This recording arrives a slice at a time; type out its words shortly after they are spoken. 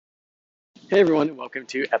Hey everyone, and welcome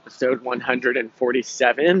to episode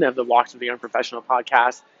 147 of the Walks of the Young Professional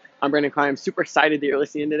podcast. I'm Brandon Klein. I'm super excited that you're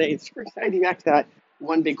listening today, and super excited to be back to that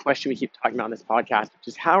one big question we keep talking about on this podcast, which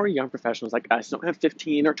is how are young professionals like us, don't have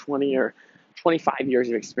 15 or 20 or 25 years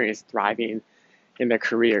of experience thriving in their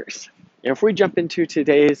careers? And if we jump into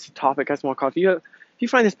today's topic, I just want to call if you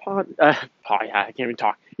find this I can't even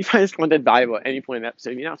talk. You find this content valuable at any point in the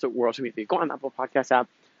episode, you know, it's a world to me. If you go on the Apple Podcast app,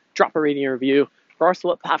 drop a rating and review. Regardless of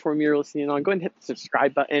what platform you're listening on, go ahead and hit the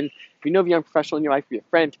subscribe button. If you know of a young professional in your life, could be a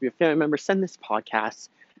friend, could be a family member, send this podcast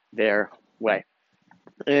their way.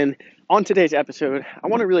 And on today's episode, I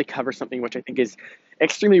want to really cover something which I think is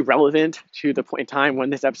extremely relevant to the point in time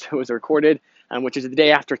when this episode was recorded, which is the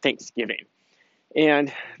day after Thanksgiving.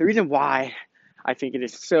 And the reason why I think it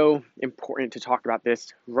is so important to talk about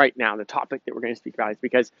this right now, the topic that we're going to speak about, is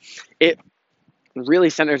because it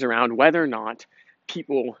really centers around whether or not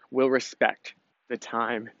people will respect the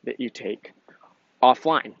time that you take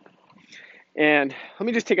offline. And let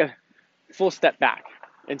me just take a full step back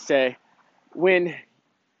and say, when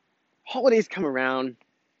holidays come around,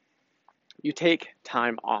 you take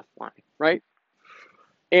time offline, right?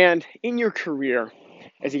 And in your career,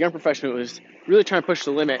 as a young professional who's really trying to push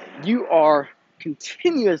the limit, you are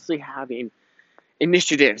continuously having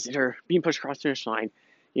initiatives that are being pushed across the finish line,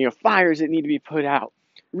 fires that need to be put out,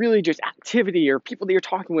 really just activity or people that you're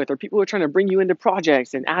talking with or people who are trying to bring you into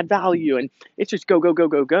projects and add value. And it's just go, go, go,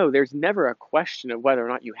 go, go. There's never a question of whether or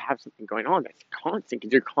not you have something going on. That's constant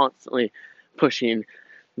because you're constantly pushing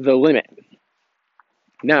the limit.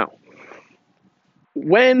 Now,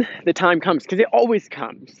 when the time comes, because it always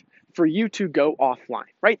comes, for you to go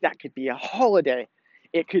offline, right? That could be a holiday.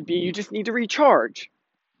 It could be you just need to recharge.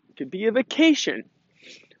 It could be a vacation.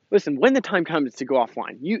 Listen, when the time comes to go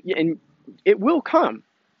offline, and it will come.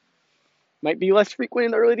 Might be less frequent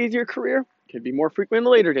in the early days of your career. Could be more frequent in the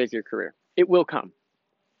later days of your career. It will come.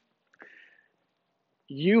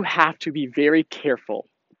 You have to be very careful,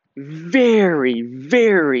 very,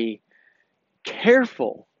 very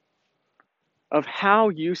careful of how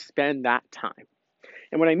you spend that time.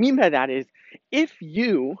 And what I mean by that is, if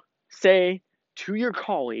you say to your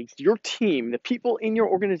colleagues, your team, the people in your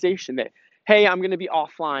organization that, hey, I'm going to be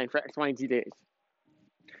offline for X, Y, and Z days.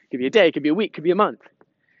 It could be a day, it could be a week, it could be a month.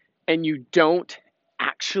 And you don't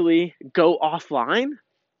actually go offline,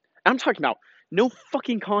 I'm talking about no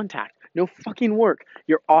fucking contact, no fucking work,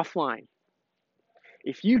 you're offline.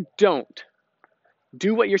 If you don't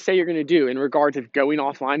do what you say you're going to do in regards of going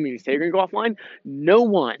offline, when you say you're going to go offline, no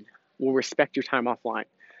one will respect your time offline.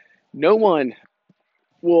 No one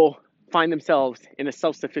will find themselves in a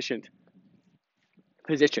self-sufficient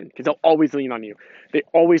position because they'll always lean on you. They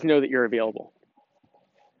always know that you're available.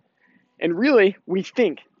 And really, we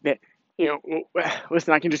think that,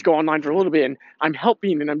 listen, I can just go online for a little bit and I'm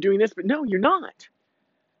helping and I'm doing this, but no, you're not.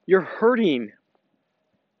 You're hurting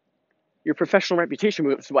your professional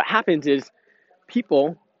reputation. So what happens is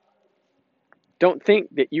people don't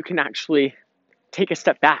think that you can actually take a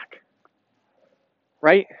step back,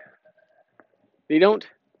 right? They don't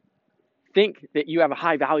think that you have a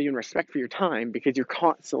high value and respect for your time because you're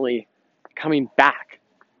constantly coming back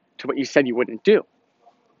to what you said you wouldn't do.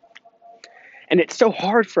 And it's so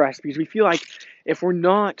hard for us because we feel like if we're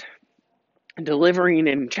not delivering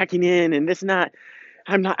and checking in and this and that,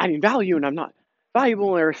 I'm not adding value and I'm not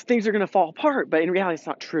valuable or things are going to fall apart. But in reality, it's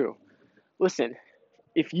not true. Listen,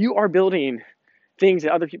 if you are building things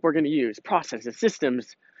that other people are going to use, processes,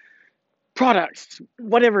 systems, products,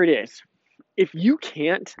 whatever it is, if you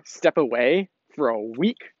can't step away for a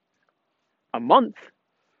week, a month,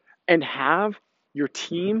 and have your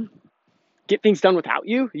team get things done without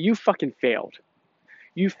you, you fucking failed.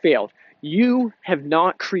 You failed. You have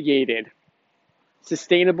not created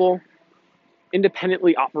sustainable,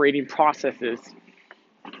 independently operating processes,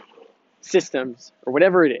 systems, or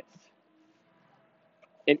whatever it is.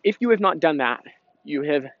 And if you have not done that, you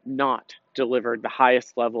have not delivered the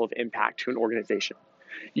highest level of impact to an organization.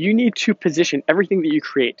 You need to position everything that you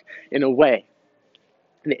create in a way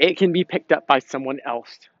that it can be picked up by someone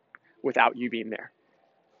else without you being there.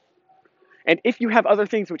 And if you have other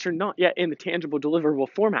things which are not yet in the tangible, deliverable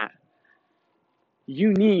format,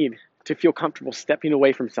 you need to feel comfortable stepping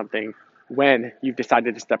away from something when you've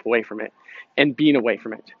decided to step away from it and being away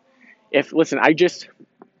from it.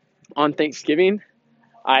 On Thanksgiving,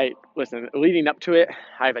 leading up to it,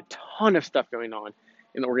 I have a ton of stuff going on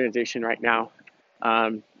in the organization right now.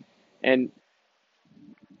 And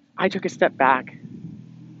I took a step back,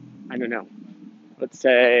 I don't know, let's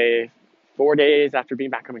say 4 days after being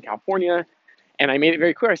back home in California. And I made it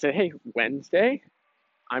very clear. I said, hey, Wednesday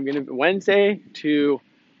to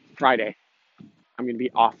Friday, I'm going to be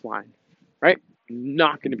offline. right? I'm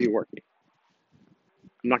not going to be working.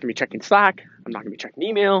 I'm not going to be checking Slack. I'm not going to be checking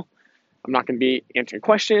email. I'm not going to be answering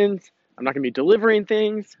questions. I'm not going to be delivering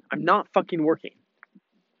things. I'm not fucking working.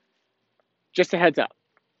 Just a heads up,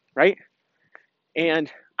 right?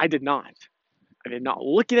 And I did not. I did not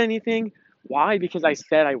look at anything. Why? Because I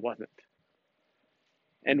said I wasn't.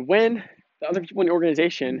 And when the other people in the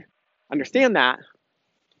organization understand that,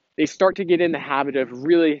 they start to get in the habit of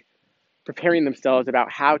really preparing themselves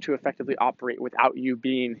about how to effectively operate without you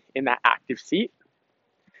being in that active seat.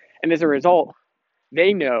 And as a result,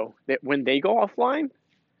 they know that when they go offline,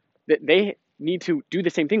 that they need to do the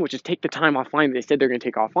same thing, which is take the time offline that they said they're going to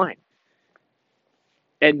take offline,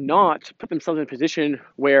 and not put themselves in a position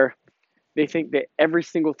where they think that every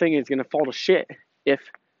single thing is going to fall to shit if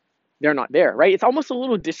they're not there, right? It's almost a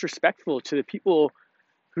little disrespectful to the people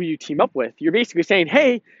who you team up with. You're basically saying,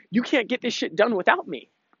 hey, you can't get this shit done without me,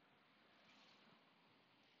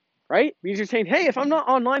 right? Because you're saying, hey, if I'm not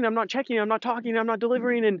online, I'm not checking, I'm not talking, I'm not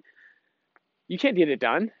delivering, and you can't get it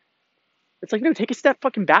done. It's like, no, take a step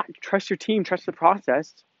fucking back. Trust your team, trust the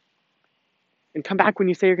process, and come back when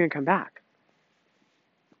you say you're going to come back.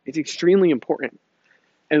 It's extremely important.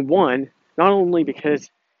 And one, not only because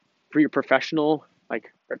for your professional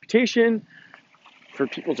reputation, for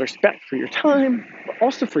people's respect for your time, but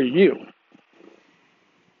also for you.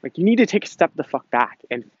 Like, you need to take a step the fuck back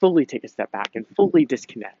and fully take a step back and fully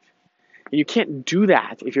disconnect. And you can't do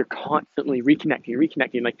that if you're constantly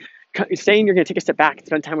reconnecting. Like, saying you're going to take a step back and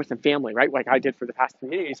spend time with some family, right? Like I did for the past 3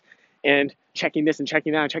 days, and checking this and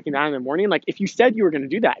checking that and checking that in the morning. Like, if you said you were going to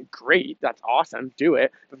do that, great, that's awesome, do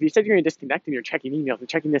it. But if you said you're going to disconnect and you're checking emails and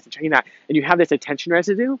checking this and checking that, and you have this attention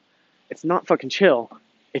residue, it's not fucking chill.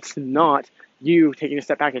 It's not you taking a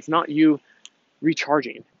step back. It's not you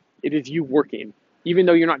recharging. It is you working. Even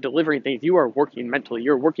though you're not delivering things, you are working mentally.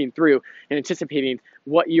 You're working through and anticipating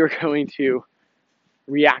what you're going to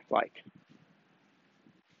react like.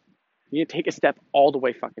 You need to take a step all the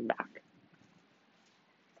way fucking back.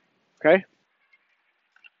 Okay?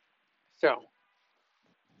 So,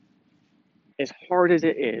 as hard as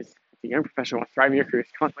it is, being a professional, thriving your career,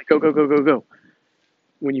 it's constantly go, go, go, go, go.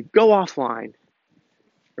 When you go offline,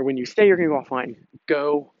 or when you say you're going to go offline,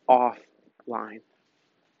 go offline.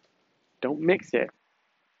 Don't mix it.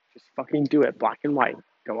 Just fucking do it, black and white.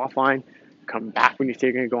 Go offline, come back when you say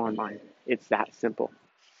you're going to go online. It's that simple.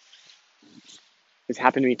 It's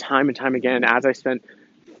happened to me time and time again as I spent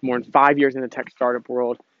more than 5 years in the tech startup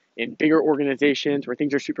world, in bigger organizations where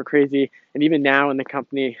things are super crazy, and even now in the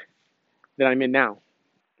company that I'm in now.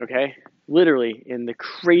 Okay? Literally, in the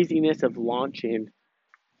craziness of launching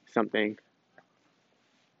something,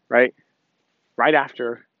 right? Right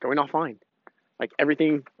after going offline. Like,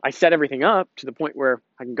 everything, I set everything up to the point where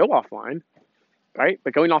I can go offline, right?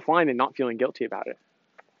 But going offline and not feeling guilty about it.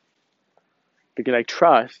 Because I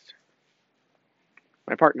trust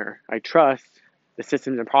my partner. I trust the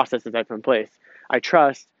systems and processes I've put in place. I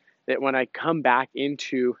trust that when I come back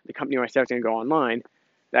into the company where I said I was going to go online,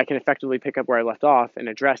 that I can effectively pick up where I left off and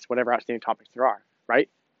address whatever outstanding topics there are, right?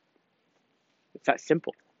 It's that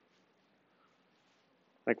simple.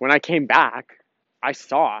 Like, when I came back, when I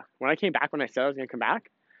said I was going to come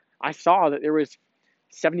back, I saw that there was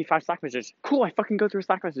 75 Slack messages. Cool, I fucking go through a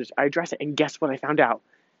Slack message. I address it, and guess what I found out?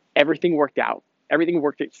 Everything worked out. Everything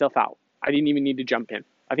worked itself out. I didn't even need to jump in.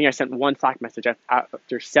 I think I sent one Slack message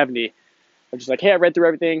after 70. I'm just like, hey, I read through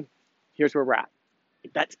everything. Here's where we're at.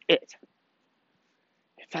 That's it.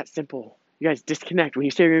 It's that simple. You guys, disconnect. When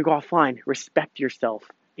you say you're going to go offline, respect yourself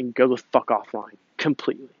and go the fuck offline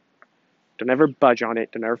completely. Don't ever budge on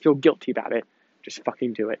it. Don't ever feel guilty about it. Just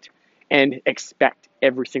fucking do it. And expect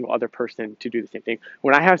every single other person to do the same thing.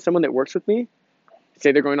 When I have someone that works with me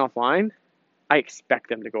say they're going offline, I expect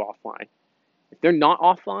them to go offline. If they're not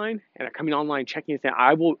offline and are coming online checking it,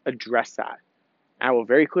 I will address that. I will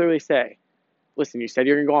very clearly say, listen, you said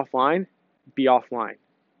you're going to go offline, be offline.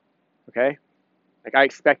 Okay? Like, I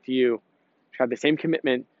expect you to have the same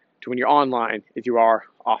commitment to when you're online as you are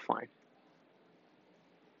offline.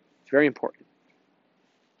 It's very important.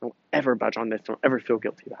 Don't ever budge on this. Don't ever feel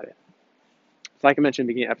guilty about it. So, like I mentioned in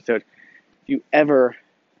the beginning of the episode, if you ever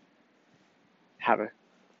have a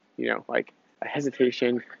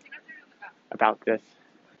hesitation about this,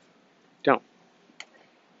 don't.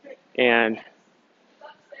 And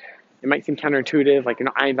it might seem counterintuitive, like,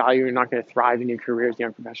 I value you're not going to thrive in your career as a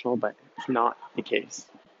young professional, but it's not the case.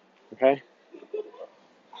 Okay?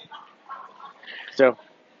 So,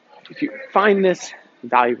 if you find this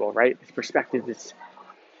valuable, right, this perspective, this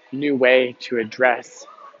new way to address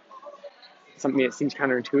something that seems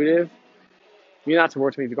counterintuitive, you know, that's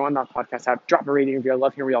worth me. If you go on that podcast app, drop a rating review. I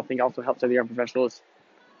love hearing what y'all think. It also helps other young professionals,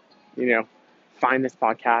 find this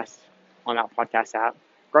podcast on that podcast app.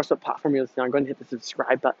 Regardless what platform you're listening on, go ahead and hit the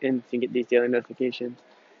subscribe button so you can get these daily notifications.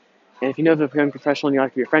 And if you know of a young professional and you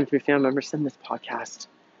like to be a friend, to be a family member, send this podcast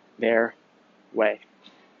their way.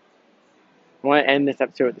 I want to end this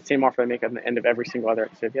episode with the same offer I make at the end of every single other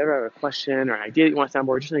episode. If you ever have a question or an idea that you want to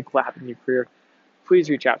soundboard, just something cool happening in your career, please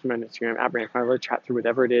reach out to me on Instagram at Brandon Klein. Let's chat through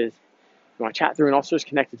whatever it is you want to chat through, and also just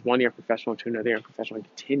connect as one young professional to another young professional and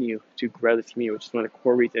continue to grow this community, which is one of the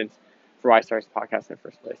core reasons for why I started this podcast in the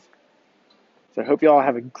first place. So I hope you all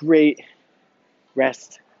have a great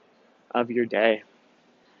rest of your day,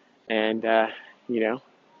 and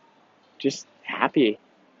just happy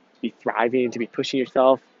to be thriving, to be pushing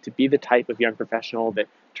yourself, to be the type of young professional that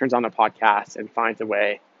turns on a podcast and finds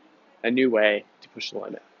a new way to push the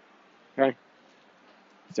limit. Okay?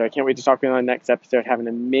 So I can't wait to talk to you on the next episode. Have an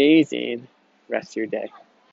amazing rest of your day.